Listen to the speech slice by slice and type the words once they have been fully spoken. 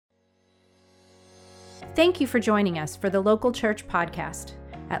Thank you for joining us for the Local Church podcast.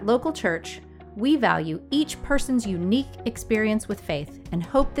 At Local Church, we value each person's unique experience with faith and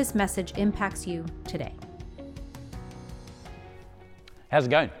hope this message impacts you today. How's it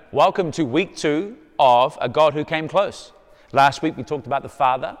going? Welcome to week 2 of A God Who Came Close. Last week we talked about the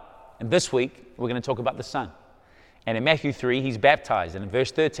Father, and this week we're going to talk about the Son. And in Matthew 3, he's baptized, and in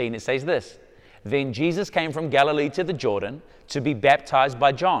verse 13 it says this: Then Jesus came from Galilee to the Jordan to be baptized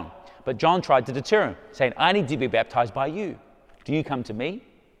by John. But John tried to deter him, saying, I need to be baptized by you. Do you come to me?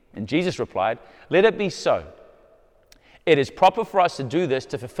 And Jesus replied, Let it be so. It is proper for us to do this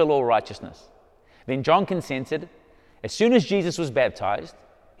to fulfill all righteousness. Then John consented. As soon as Jesus was baptized,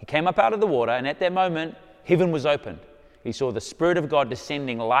 he came up out of the water, and at that moment, heaven was opened. He saw the Spirit of God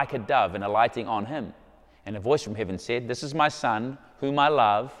descending like a dove and alighting on him. And a voice from heaven said, This is my Son, whom I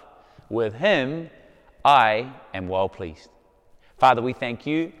love. With him I am well pleased. Father, we thank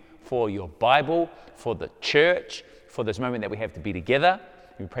you for your Bible, for the church, for this moment that we have to be together.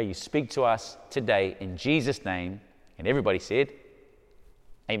 We pray you speak to us today in Jesus' name. And everybody said,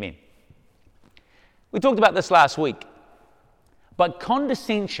 Amen. We talked about this last week, but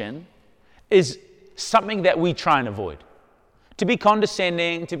condescension is something that we try and avoid. To be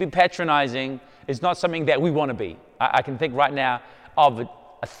condescending, to be patronizing is not something that we want to be. I can think right now of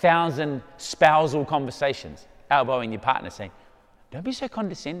 1,000 spousal conversations, elbowing your partner saying, don't be so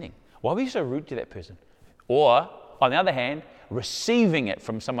condescending. Why were you so rude to that person? Or, on the other hand, receiving it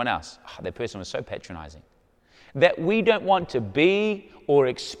from someone else. Oh, that person was so patronizing. That we don't want to be or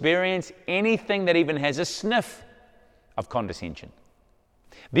experience anything that even has a sniff of condescension.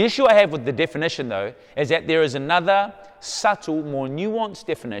 The issue I have with the definition, though, is that there is another subtle, more nuanced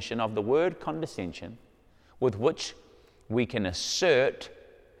definition of the word condescension with which we can assert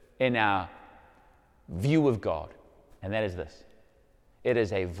in our view of God. And that is this. It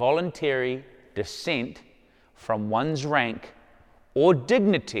is a voluntary descent from one's rank or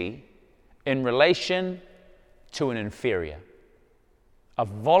dignity in relation to an inferior. A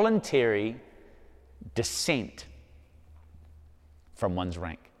voluntary descent from one's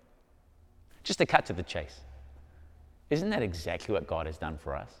rank. Just to cut to the chase. Isn't that exactly what God has done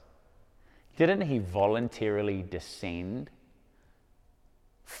for us? Didn't he voluntarily descend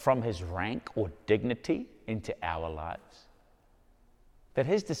from his rank or dignity into our lives? That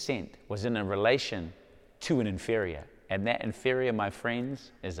his descent was in a relation to an inferior. And that inferior, my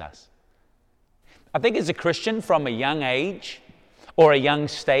friends, is us. I think as a Christian from a young age or a young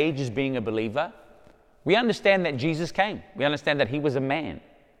stage as being a believer, we understand that Jesus came. We understand that he was a man.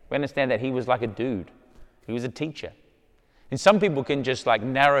 We understand that he was like a dude. He was a teacher. And some people can just like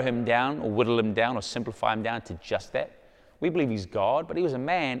narrow him down or whittle him down or simplify him down to just that. We believe he's God, but he was a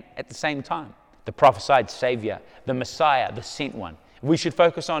man at the same time. The prophesied Savior, the Messiah, the sent one. We should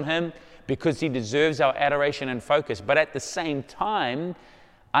focus on him because he deserves our adoration and focus. But at the same time,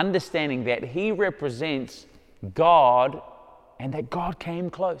 understanding that he represents God and that God came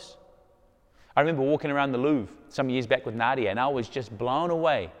close. I remember walking around the Louvre some years back with Nadia, and I was just blown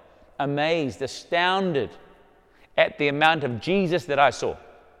away, amazed, astounded at the amount of Jesus that I saw.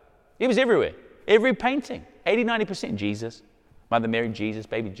 It was everywhere. Every painting, 80-90% Jesus. Mother Mary, Jesus,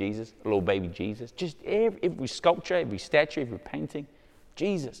 baby Jesus, little baby Jesus. Just every sculpture, every statue, every painting,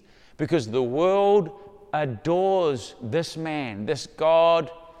 Jesus. Because the world adores this man, this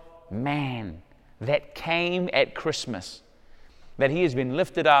God-man that came at Christmas. That he has been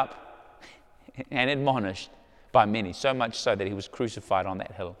lifted up and admonished by many, so much so that he was crucified on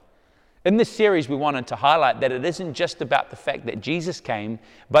that hill. In this series, we wanted to highlight that it isn't just about the fact that Jesus came,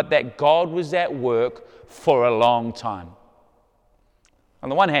 but that God was at work for a long time. On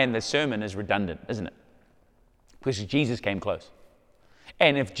the one hand, the sermon is redundant, isn't it? Because Jesus came close.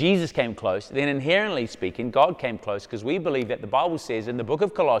 And if Jesus came close, then inherently speaking, God came close, because we believe that the Bible says in the book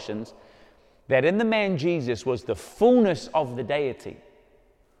of Colossians that in the man Jesus was the fullness of the deity.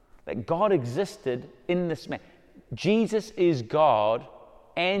 That God existed in this man. Jesus is God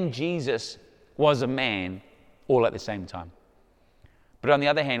and Jesus was a man all at the same time. But on the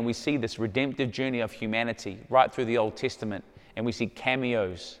other hand, we see this redemptive journey of humanity right through the Old Testament. And we see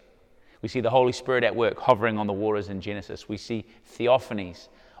cameos. We see the Holy Spirit at work hovering on the waters in Genesis. We see theophanies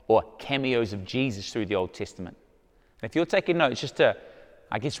or cameos of Jesus through the Old Testament. And if you're taking notes, just to,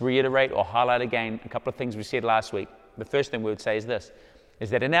 reiterate or highlight again a couple of things we said last week. The first thing we would say is this, is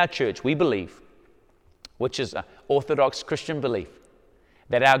that in our church we believe, which is an Orthodox Christian belief,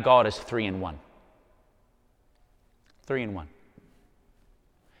 that our God is 3 in 1. 3 in 1.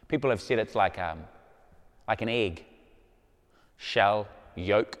 People have said it's like an egg. Shell,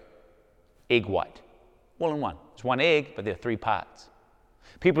 yolk, egg white. All in one. It's one egg, but there are 3 parts.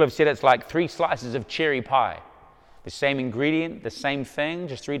 People have said it's like 3 slices of cherry pie. The same ingredient, the same thing,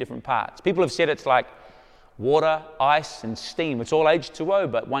 just 3 different parts. People have said it's like water, ice, and steam. It's all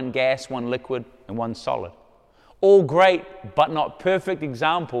H2O, but one gas, one liquid, and one solid. All great, but not perfect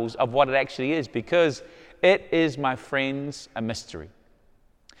examples of what it actually is, because it is, my friends, a mystery.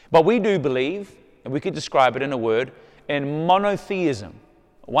 But we do believe, and we could describe it in a word, in monotheism,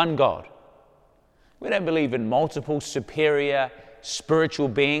 one God. We don't believe in multiple superior spiritual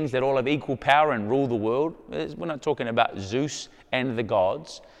beings that all have equal power and rule the world. We're not talking about Zeus and the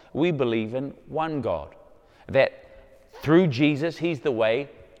gods. We believe in one God, that through Jesus, He's the way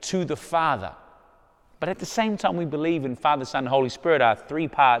to the Father. But at the same time, we believe in Father, Son, and Holy Spirit are 3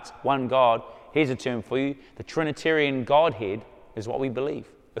 parts, one God. Here's a term for you. The Trinitarian Godhead is what we believe.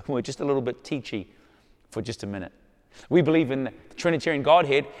 We're just a little bit teachy for just a minute. We believe in the Trinitarian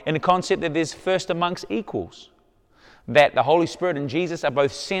Godhead in the concept that there's first amongst equals, that the Holy Spirit and Jesus are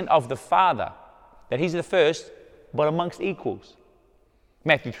both sent of the Father, that He's the first, but amongst equals.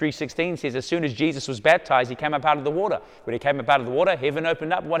 Matthew 3:16 says, as soon as Jesus was baptized, He came up out of the water. When He came up out of the water, heaven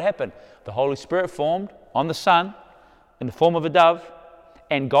opened up. What happened? The Holy Spirit formed on the Son in the form of a dove,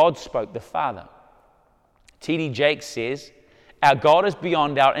 and God spoke, the Father. T.D. Jakes says, our God is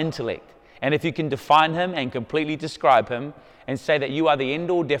beyond our intellect, and if you can define Him and completely describe Him and say that you are the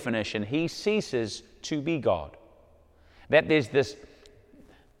end-all definition, He ceases to be God. That there's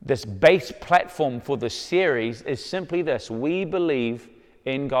this base platform for the series is simply this: we believe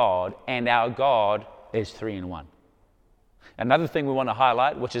in God, and our God is 3 in 1. Another thing we want to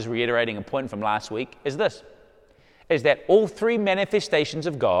highlight, which is reiterating a point from last week, is this, is that all 3 manifestations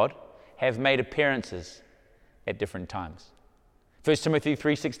of God have made appearances at different times. 1 Timothy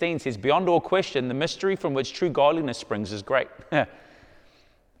 3:16 says, beyond all question, the mystery from which true godliness springs is great.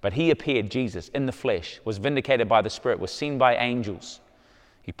 But He appeared, Jesus, in the flesh, was vindicated by the Spirit, was seen by angels.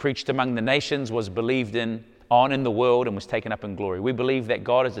 He preached among the nations, was believed on in the world, and was taken up in glory. We believe that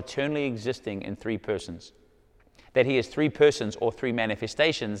God is eternally existing in 3 persons, that He is 3 persons or 3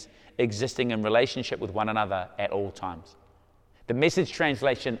 manifestations existing in relationship with one another at all times. The Message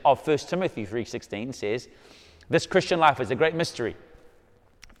translation of 1 Timothy 3:16 says, this Christian life is a great mystery,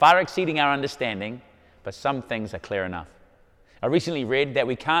 far exceeding our understanding, but some things are clear enough. I recently read that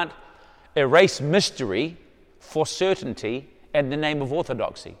we can't erase mystery for certainty in the name of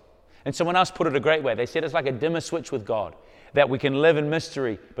orthodoxy. And someone else put it a great way. They said it's like a dimmer switch with God, that we can live in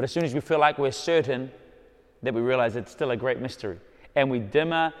mystery, but as soon as we feel like we're certain, that we realize it's still a great mystery. And we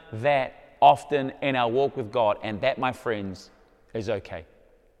dimmer that often in our walk with God, and that, my friends, is okay.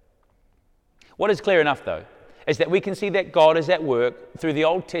 What is clear enough, though, is that we can see that God is at work through the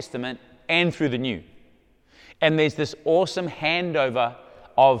Old Testament and through the New. And there's this awesome handover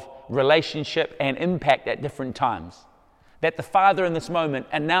of relationship and impact at different times. That the Father in this moment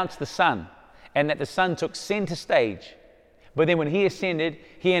announced the Son, and that the Son took center stage. But then when He ascended,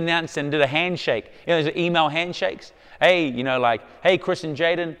 He announced and did a handshake. You know, there's email handshakes. Hey, hey, Chris and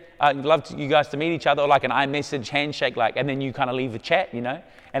Jaden, I'd love you guys to meet each other, or like an iMessage handshake, and then you kind of leave the chat,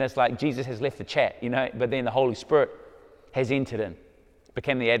 and it's like Jesus has left the chat, but then the Holy Spirit has entered in,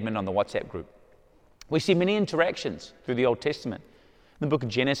 became the admin on the WhatsApp group. We see many interactions through the Old Testament. In the book of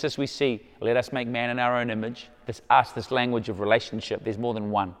Genesis, we see, let us make man in our own image. This language of relationship. There's more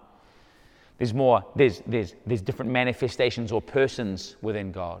than one. There's more. There's different manifestations or persons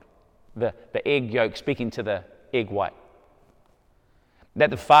within God. The egg yolk speaking to the egg white. That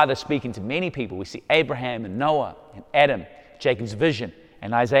the Father speaking to many people. We see Abraham and Noah and Adam, Jacob's vision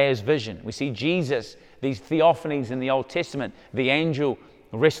and Isaiah's vision. We see Jesus, these theophanies in the Old Testament, the angel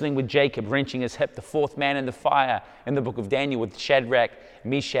wrestling with Jacob, wrenching his hip, the 4th man in the fire in the book of Daniel with Shadrach,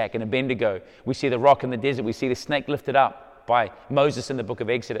 Meshach, and Abednego. We see the rock in the desert. We see the snake lifted up by Moses in the book of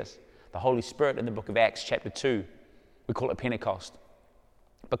Exodus. The Holy Spirit in the book of Acts chapter 2. We call it Pentecost.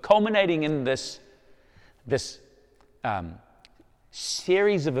 But culminating in this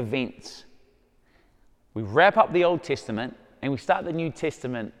series of events, we wrap up the Old Testament and we start the New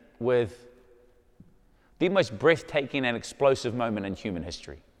Testament with the most breathtaking and explosive moment in human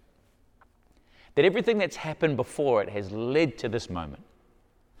history. That everything that's happened before it has led to this moment.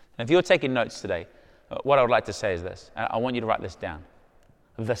 And if you're taking notes today, what I would like to say is this. I want you to write this down.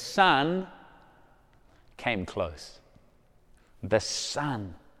 The Son came close. The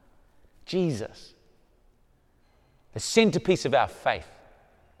Son, Jesus, the centerpiece of our faith,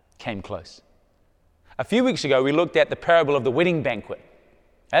 came close. A few weeks ago, we looked at the parable of the wedding banquet.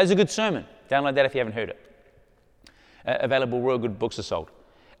 That was a good sermon. Download that if you haven't heard it. Available where good books are sold.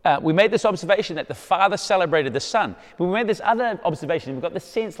 We made this observation that the Father celebrated the Son. But we made this other observation. We got the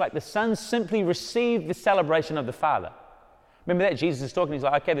sense like the Son simply received the celebration of the Father. Remember that? Jesus is talking. He's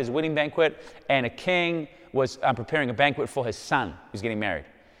like, okay, there's a wedding banquet, and a king was preparing a banquet for his son who's getting married.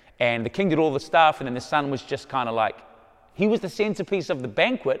 And the king did all the stuff, and then the son was just kind of like, he was the centerpiece of the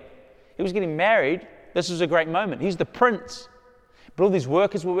banquet. He was getting married. This was a great moment. He's the prince. But all these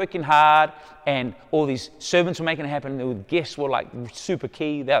workers were working hard, and all these servants were making it happen. The guests were like super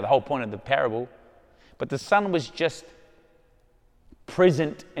key. They're the whole point of the parable. But the son was just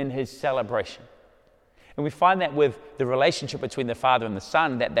present in his celebration. And we find that with the relationship between the father and the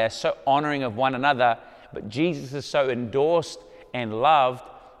son, that they're so honoring of one another, but Jesus is so endorsed and loved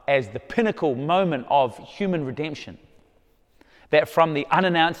as the pinnacle moment of human redemption. That from the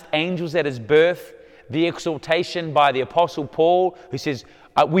unannounced angels at his birth, the exaltation by the Apostle Paul, who says,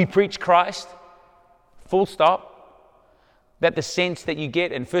 we preach Christ, full stop. That the sense that you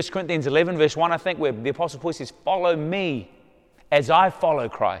get in 1 Corinthians 11, verse 1, I think, where the Apostle Paul says, follow me as I follow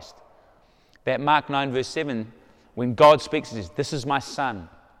Christ. That Mark 9, verse 7, when God speaks, he says, this is my son,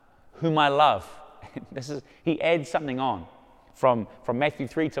 whom I love. He adds something on from Matthew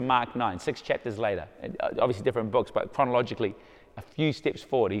 3 to Mark 9, 6 chapters later. Obviously different books, but chronologically, a few steps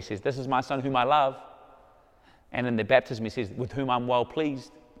forward, he says, this is my son whom I love. And in the baptism, he says, with whom I'm well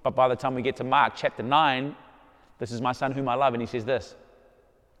pleased. But by the time we get to Mark chapter 9, this is my son whom I love. And he says this,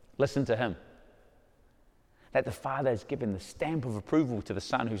 listen to him. That the Father has given the stamp of approval to the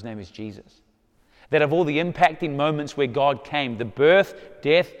Son whose name is Jesus. That of all the impacting moments where God came, the birth,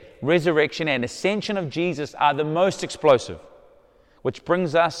 death, resurrection, and ascension of Jesus are the most explosive. Which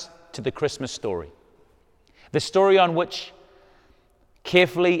brings us to the Christmas story. The story on which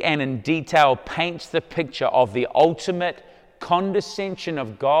carefully and in detail paints the picture of the ultimate condescension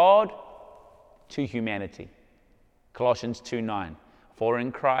of God to humanity. Colossians 2:9. For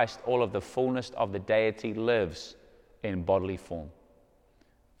in Christ all of the fullness of the deity lives in bodily form.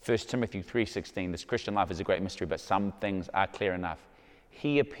 1 Timothy 3:16. This Christian life is a great mystery, but some things are clear enough.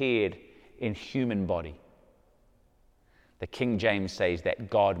 He appeared in human body. The King James says that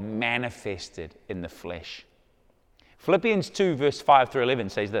God manifested in the flesh. Philippians 2, verse 5 through 11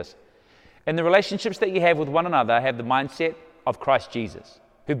 says this. In the relationships that you have with one another, have the mindset of Christ Jesus,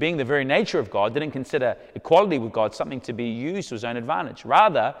 who being the very nature of God, didn't consider equality with God something to be used to his own advantage.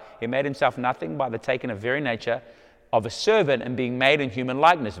 Rather, he made himself nothing by the taking of very nature of a servant and being made in human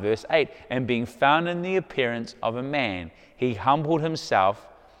likeness. Verse 8, and being found in the appearance of a man, he humbled himself,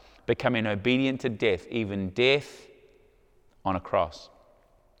 becoming obedient to death, even death on a cross.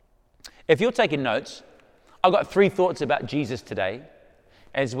 If you're taking notes, I've got 3 thoughts about Jesus today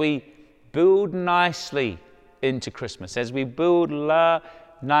as we build nicely into Christmas, as we build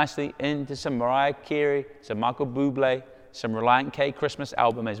nicely into some Mariah Carey, some Michael Bublé, some Reliant K Christmas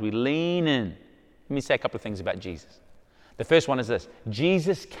album, as we lean in. Let me say a couple of things about Jesus. The first one is this.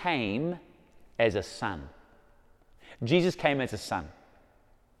 Jesus came as a son. Jesus came as a son.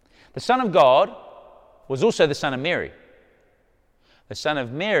 The Son of God was also the Son of Mary. The Son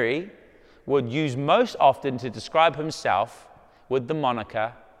of Mary would use most often to describe himself with the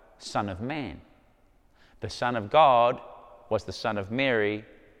moniker Son of Man. The Son of God was the Son of Mary,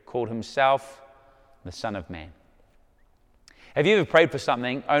 called himself the Son of Man. Have you ever prayed for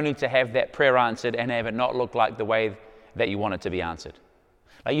something only to have that prayer answered and have it not look like the way that you want it to be answered?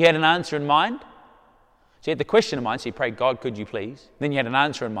 Like you had an answer in mind, so you had the question in mind, so you prayed, God, could you please? Then you had an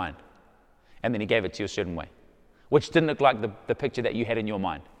answer in mind, and then he gave it to you a certain way, which didn't look like the picture that you had in your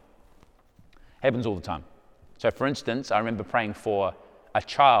mind. Happens all the time. So for instance, I remember praying for a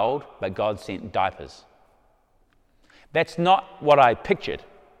child, but God sent diapers. That's not what I pictured.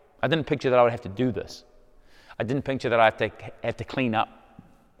 I didn't picture that I would have to do this. I didn't picture that I have to clean up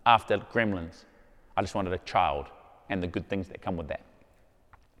after gremlins. I just wanted a child and the good things that come with that.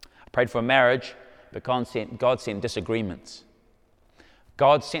 I prayed for a marriage, but God sent disagreements.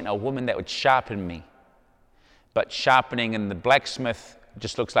 God sent a woman that would sharpen me, but sharpening in the blacksmith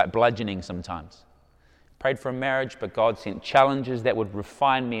just looks like bludgeoning sometimes. Prayed for a marriage, but God sent challenges that would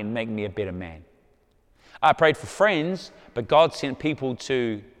refine me and make me a better man. I prayed for friends, but God sent people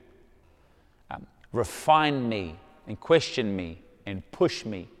to refine me and question me and push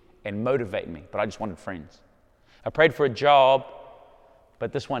me and motivate me, but I just wanted friends. I prayed for a job,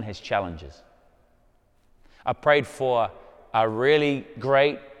 but this one has challenges. I prayed for a really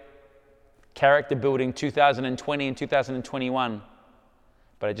great character building 2020 and 2021,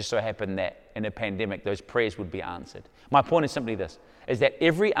 but it just so happened that in a pandemic, those prayers would be answered. My point is simply this, is that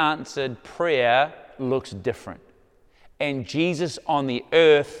every answered prayer looks different, and Jesus on the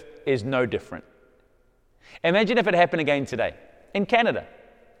earth is no different. Imagine if it happened again today, in Canada,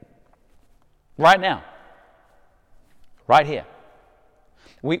 right now, right here.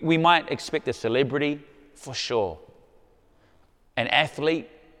 We might expect a celebrity, for sure. an athlete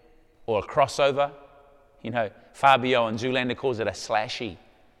or a crossover. You know, Fabio and Zoolander calls it a slashy,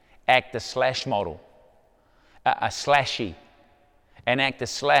 actor slash model, a slashy, an actor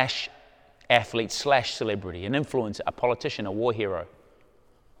slash athlete slash celebrity, an influencer, a politician, a war hero,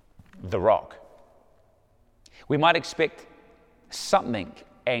 The Rock. We might expect something,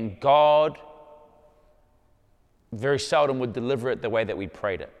 and God very seldom would deliver it the way that we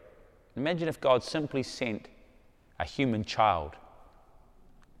prayed it. Imagine if God simply sent a human child,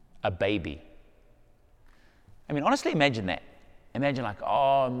 a baby. I mean, honestly, imagine that. Imagine like,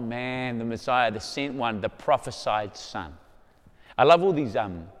 oh man, the Messiah, the sent one, the prophesied son. I love all these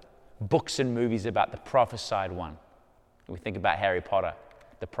books and movies about the prophesied one. We think about Harry Potter,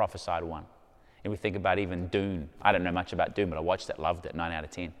 the prophesied one. And we think about even Dune. I don't know much about Dune, but I watched it, loved it, 9 out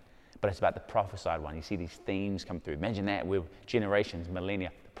of 10. But it's about the prophesied one. You see these themes come through. Imagine that, we're generations,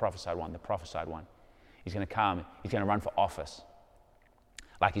 millennia, the prophesied one, the prophesied one. He's going to come, he's going to run for office.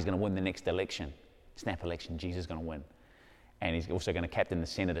 Like he's going to win the next election. Snap election, Jesus is going to win. And he's also going to captain the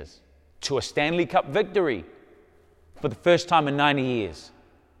Senators to a Stanley Cup victory for the first time in 90 years.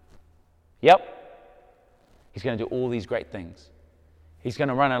 Yep. He's going to do all these great things. He's going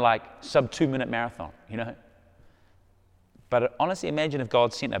to run a like sub 2-minute marathon, you know. But honestly, imagine if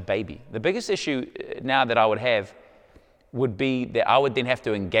God sent a baby. The biggest issue now that I would have would be that I would then have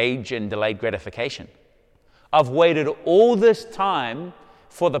to engage in delayed gratification. I've waited all this time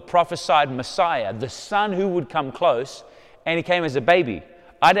for the prophesied Messiah, the son who would come close, and he came as a baby.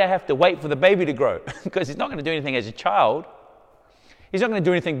 I don't have to wait for the baby to grow because he's not going to do anything as a child. He's not going to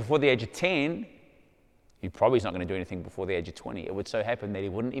do anything before the age of 10. He probably is not going to do anything before the age of 20. It would so happen that he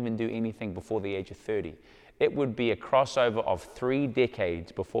wouldn't even do anything before the age of 30. It would be a crossover of 3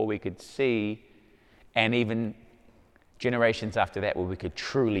 decades before we could see, and even generations after that where we could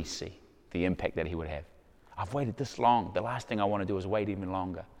truly see the impact that he would have. I've waited this long. The last thing I want to do is wait even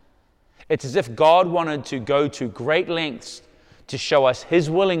longer. It's as if God wanted to go to great lengths to show us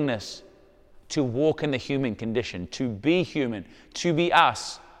his willingness to walk in the human condition, to be human, to be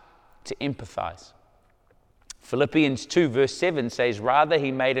us, to empathize. Philippians 2 verse 7 says, rather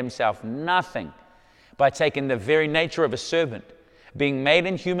he made himself nothing by taking the very nature of a servant, being made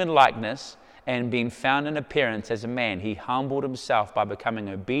in human likeness and being found in appearance as a man. He humbled himself by becoming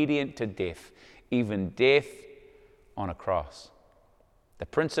obedient to death, even death on a cross. The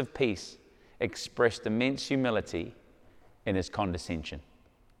Prince of Peace expressed immense humility in his condescension.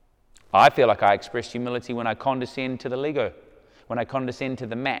 I feel like I express humility when I condescend to the Lego, when I condescend to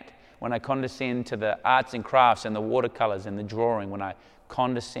the mat, when I condescend to the arts and crafts and the watercolors and the drawing, when I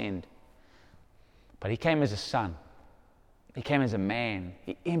condescend. But he came as a son. He came as a man.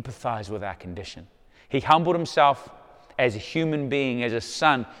 He empathized with our condition. He humbled himself as a human being, as a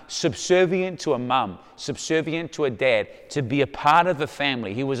son, subservient to a mum, subservient to a dad, to be a part of the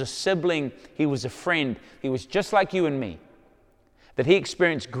family. He was a sibling. He was a friend. He was just like you and me. That he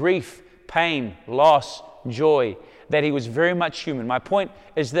experienced grief, pain, loss, joy, that he was very much human. My point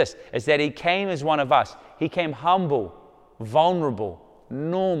is this, is that he came as one of us. He came humble, vulnerable,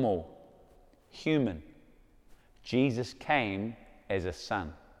 normal, human. Jesus came as a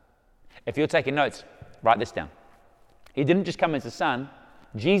son. If you're taking notes, write this down. He didn't just come as a son.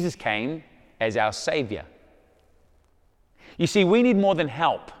 Jesus came as our Savior. You see, we need more than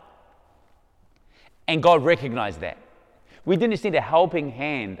help. And God recognized that. We didn't just need a helping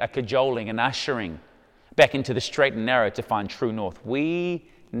hand, a cajoling, an ushering back into the straight and narrow to find true north. We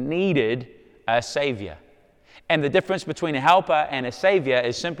needed a Savior. And the difference between a helper and a Savior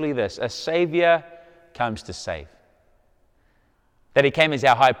is simply this. A Savior comes to save. That he came as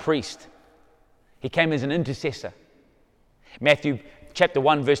our high priest. He came as an intercessor. Matthew chapter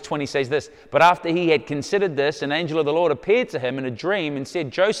 1 verse 20 says this, but after he had considered this, an angel of the Lord appeared to him in a dream and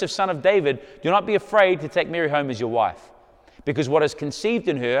said, Joseph, son of David, do not be afraid to take Mary home as your wife, because what is conceived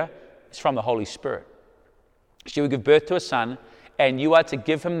in her is from the Holy Spirit. She will give birth to a son, and you are to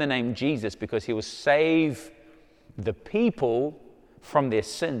give him the name Jesus, because he will save the people from their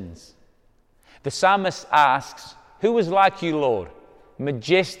sins. The psalmist asks, who is like you, Lord?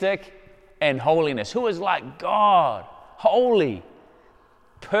 Majestic and holiness. Who is like God? Holy,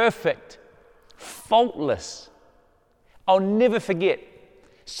 perfect, faultless. I'll never forget,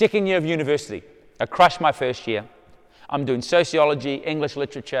 second year of university. I crushed my first year. I'm doing sociology, English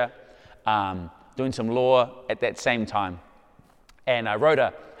literature, doing some law at that same time. And I wrote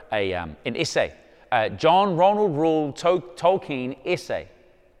an essay, John Ronald Reuel Tolkien essay,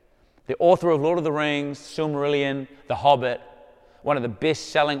 the author of Lord of the Rings, Silmarillion, The Hobbit, one of the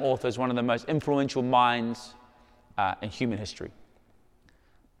best-selling authors, one of the most influential minds in human history.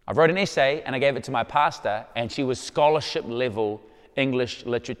 I wrote an essay and I gave it to my pastor, and she was scholarship level English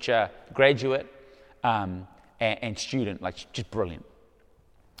literature graduate and student, like just brilliant.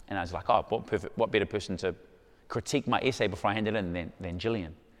 And I was like, oh, what better person to critique my essay before I hand it in than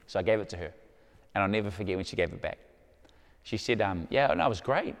Jillian? So I gave it to her, and I'll never forget when she gave it back. She said, yeah, no, it was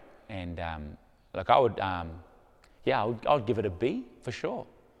great, and I would give it a B for sure.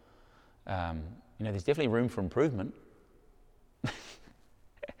 There's definitely room for improvement.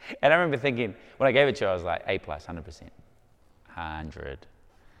 And I remember thinking, when I gave it to her, I was like, A+, 100%, 100.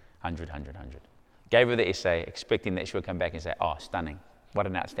 Gave her the essay, expecting that she would come back and say, oh, stunning. What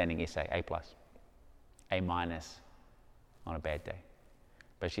an outstanding essay, A+, A- on a bad day.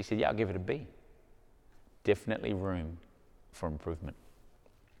 But she said, yeah, I'll give it a B. Definitely room for improvement.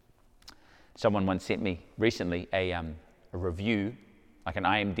 Someone once sent me recently a review, like an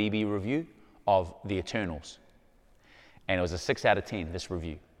IMDb review of The Eternals. And it was a 6 out of 10, this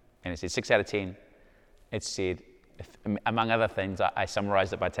review. And it said 6 out of 10. It said, among other things, I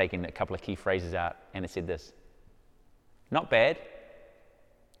summarized it by taking a couple of key phrases out, and it said this: not bad,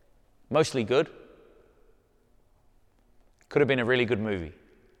 mostly good, could have been a really good movie.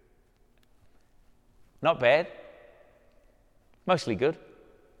 Not bad, mostly good,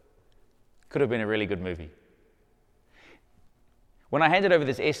 could have been a really good movie. When I handed over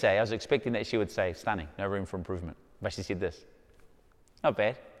this essay, I was expecting that she would say, stunning, no room for improvement. But she said this: not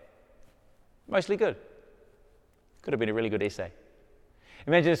bad, mostly good, could have been a really good essay.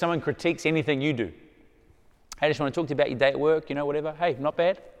 Imagine if someone critiques anything you do. Hey, I just want to talk to you about your day at work, whatever. Hey, not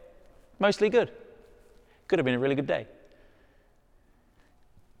bad, mostly good, could have been a really good day.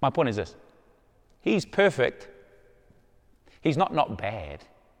 My point is this: He's perfect. He's not bad.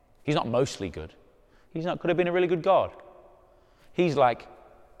 He's not mostly good. Could have been a really good God. He's like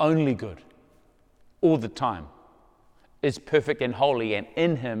only good all the time, is perfect and holy, and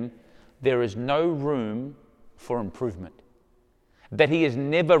in him there is no room for improvement. That he has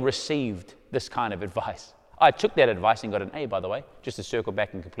never received this kind of advice. I took that advice and got an A, by the way, just to circle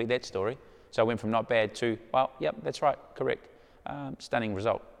back and complete that story. So I went from not bad to, well, yep, that's right, correct. Stunning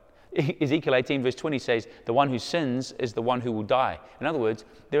result. Ezekiel 18 verse 20 says, the one who sins is the one who will die. In other words,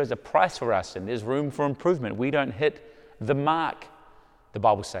 there is a price for our sin. There's room for improvement. We don't hit the mark, the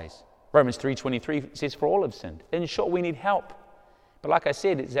Bible says. Romans 3:23 says, for all have sinned. In short, we need help. But like I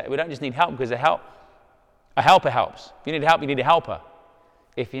said, we don't just need help because a helper helps. If you need help, you need a helper.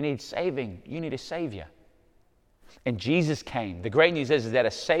 If you need saving, you need a savior. And Jesus came. The great news is that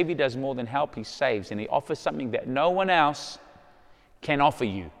a savior does more than help. He saves, and he offers something that no one else can offer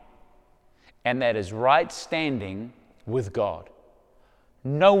you. And that is right standing with God.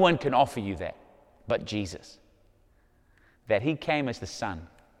 No one can offer you that but Jesus. That he came as the Son,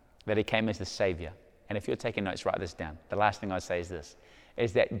 that he came as the Savior. And if you're taking notes, write this down. The last thing I say is this,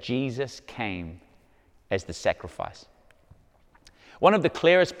 is that Jesus came as the sacrifice. One of the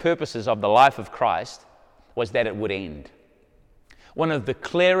clearest purposes of the life of Christ was that it would end. One of the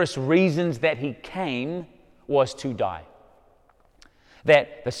clearest reasons that he came was to die.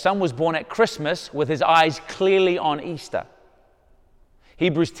 That the Son was born at Christmas with his eyes clearly on Easter.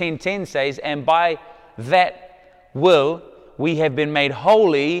 Hebrews 10:10 says, and by that will we have been made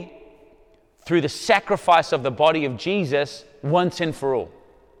holy through the sacrifice of the body of Jesus once and for all.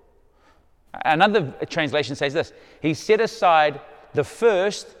 Another translation says this: he set aside the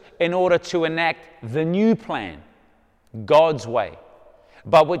first in order to enact the new plan, God's way,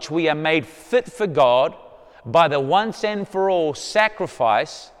 by which we are made fit for God by the once and for all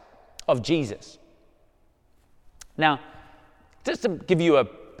sacrifice of Jesus. Now, just to give you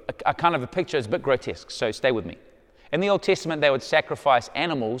a kind of a picture, it's a bit grotesque, so stay with me. In the Old Testament, they would sacrifice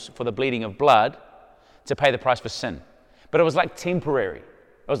animals for the bleeding of blood to pay the price for sin. But it was like temporary.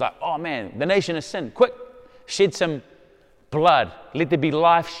 It was like, oh man, the nation has sinned. Quick, shed some blood. Let there be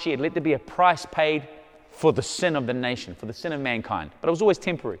life shed. Let there be a price paid for the sin of the nation, for the sin of mankind. But it was always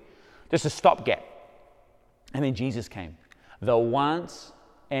temporary, just a stopgap. And then Jesus came. The once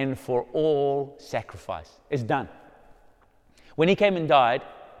and for all sacrifice is done. When he came and died,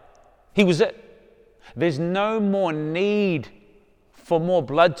 he was it. There's no more need for more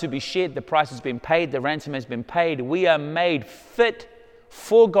blood to be shed. The price has been paid. The ransom has been paid. We are made fit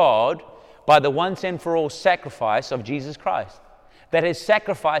for God by the once and for all sacrifice of Jesus Christ. That his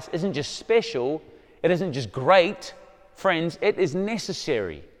sacrifice isn't just special, it isn't just great, friends, it is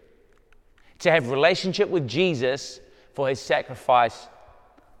necessary to have relationship with Jesus for his sacrifice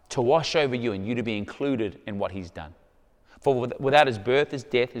to wash over you and you to be included in what he's done. For without his birth, his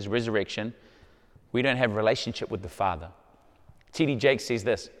death, his resurrection, we don't have relationship with the Father. T.D. Jakes says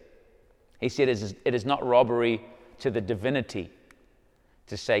this. He said, it is not robbery to the divinity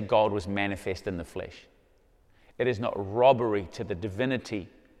to say God was manifest in the flesh. It is not robbery to the divinity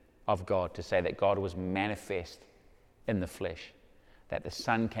of God to say that God was manifest in the flesh, that the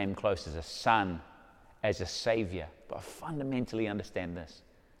Son came close as a Son, as a Savior. But fundamentally understand this,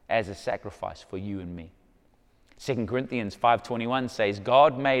 as a sacrifice for you and me. 2 Corinthians 5:21 says,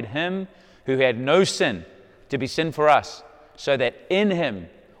 God made him who had no sin to be sin for us, so that in him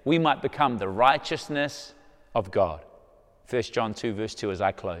we might become the righteousness of God. 1 John 2 verse 2 as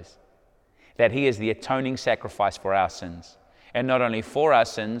I close. That he is the atoning sacrifice for our sins. And not only for our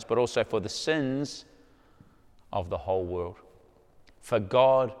sins, but also for the sins of the whole world. For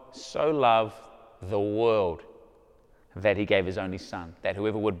God so loved the world that he gave his only Son, that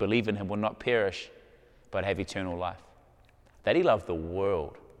whoever would believe in him will not perish, but have eternal life. That he loved the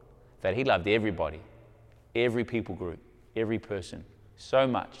world, that he loved everybody, every people group, every person, so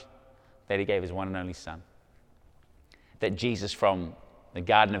much that he gave his one and only Son. That Jesus from the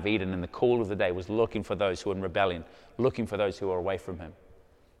Garden of Eden in the cool of the day was looking for those who were in rebellion, looking for those who were away from him.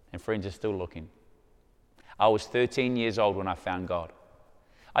 And friends are still looking. I was 13 years old when I found God.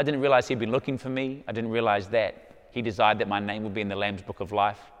 I didn't realize he'd been looking for me. I didn't realize that he desired that my name would be in the Lamb's Book of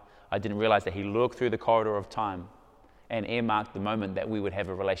Life. I didn't realize that he looked through the corridor of time and earmarked the moment that we would have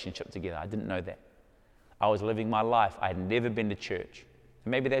a relationship together. I didn't know that. I was living my life. I had never been to church.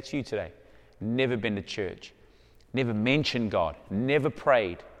 And maybe that's you today. Never been to church. Never mentioned God. Never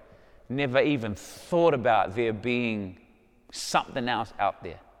prayed. Never even thought about there being something else out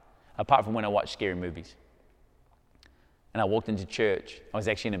there, apart from when I watched scary movies. And I walked into church. I was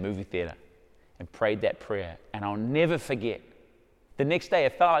actually in a movie theater and prayed that prayer. And I'll never forget. The next day,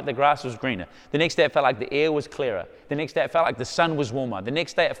 it felt like the grass was greener. The next day, it felt like the air was clearer. The next day, it felt like the sun was warmer. The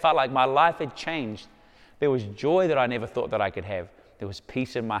next day, it felt like my life had changed. There was joy that I never thought that I could have. There was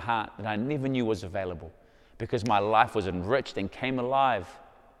peace in my heart that I never knew was available, because my life was enriched and came alive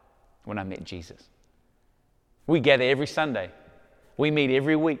when I met Jesus. We gather every Sunday. We meet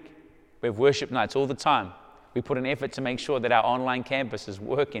every week. We have worship nights all the time. We put an effort to make sure that our online campus is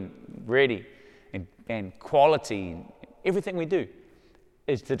working, ready, and quality. Everything we do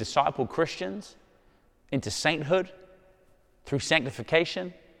is to disciple Christians into sainthood, through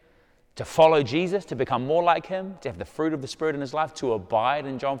sanctification, to follow Jesus, to become more like him, to have the fruit of the Spirit in his life, to abide,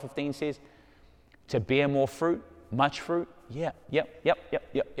 and John 15 says, to bear more fruit, much fruit. Yep.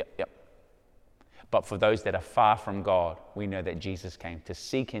 But for those that are far from God, we know that Jesus came to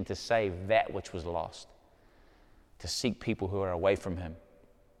seek and to save that which was lost, to seek people who are away from him,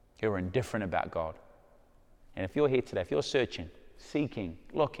 who are indifferent about God. And if you're here today, if you're searching, seeking,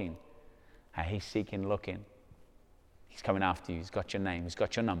 looking, he's seeking, looking. He's coming after you. He's got your name. He's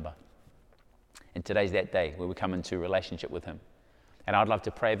got your number. And today's that day where we come into a relationship with him. And I'd love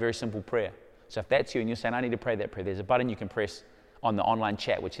to pray a very simple prayer. So if that's you and you're saying, I need to pray that prayer, there's a button you can press on the online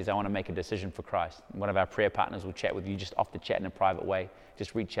chat, which is, I want to make a decision for Christ. One of our prayer partners will chat with you just off the chat in a private way.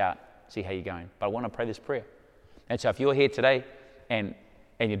 Just reach out, see how you're going. But I want to pray this prayer. And so if you're here today and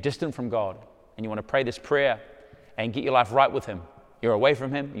you're distant from God and you want to pray this prayer and get your life right with him, you're away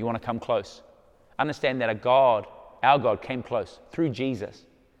from him, you want to come close. Understand that our God came close through Jesus,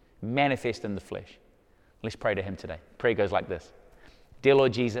 manifest in the flesh. Let's pray to him today. Prayer goes like this. Dear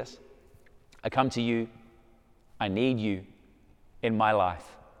Lord Jesus, I come to you. I need you in my life.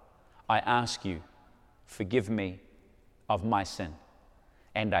 I ask you, forgive me of my sin.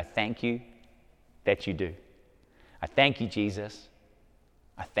 And I thank you that you do. I thank you, Jesus.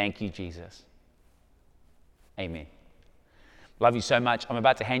 I thank you, Jesus. Amen. Love you so much. I'm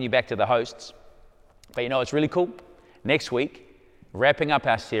about to hand you back to the hosts. But you know what's really cool? Next week, wrapping up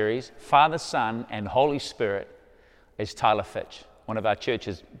our series, Father, Son, and Holy Spirit, is Tyler Fitch, one of our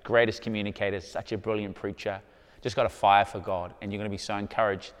church's greatest communicators, such a brilliant preacher, just got a fire for God, and you're going to be so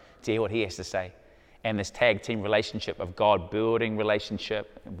encouraged to hear what he has to say. And this tag team relationship of God building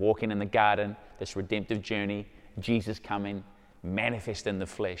relationship, walking in the garden, this redemptive journey, Jesus coming, manifest in the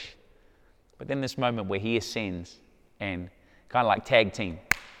flesh. But then this moment where he ascends and kind of like tag team,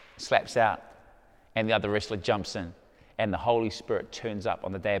 slaps out, and the other wrestler jumps in, and the Holy Spirit turns up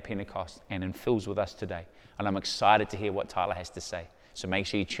on the day of Pentecost and infills with us today. And I'm excited to hear what Tyler has to say. So make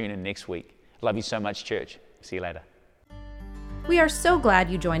sure you tune in next week. Love you so much, church. See you later. We are so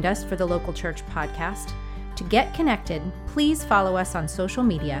glad you joined us for the Local Church podcast. To get connected, please follow us on social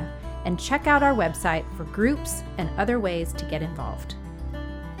media and check out our website for groups and other ways to get involved.